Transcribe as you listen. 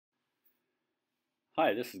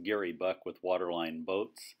Hi, this is Gary Buck with Waterline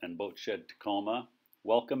Boats and Boatshed Tacoma,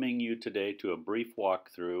 welcoming you today to a brief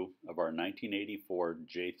walkthrough of our 1984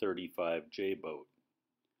 J35J boat.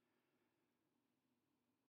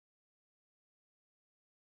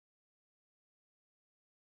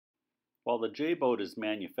 While the J boat is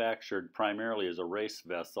manufactured primarily as a race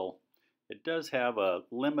vessel, it does have a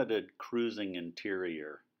limited cruising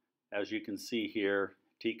interior. As you can see here,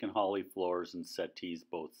 teak and holly floors and settees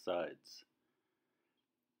both sides.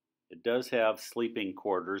 It does have sleeping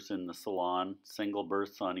quarters in the salon, single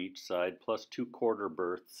berths on each side, plus 2 quarter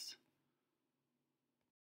berths.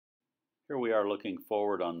 Here we are looking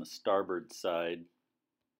forward on the starboard side.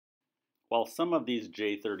 While some of these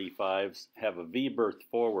J35s have a V berth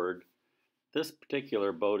forward, this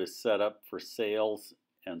particular boat is set up for sails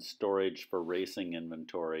and storage for racing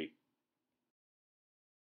inventory.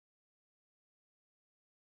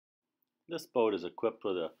 This boat is equipped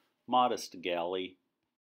with a modest galley.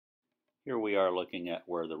 Here we are looking at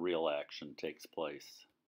where the real action takes place.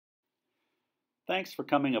 Thanks for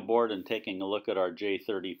coming aboard and taking a look at our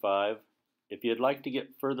J35. If you'd like to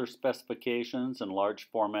get further specifications and large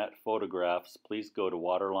format photographs, please go to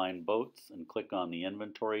Waterline Boats and click on the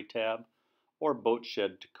Inventory tab or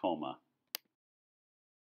Boatshed Tacoma.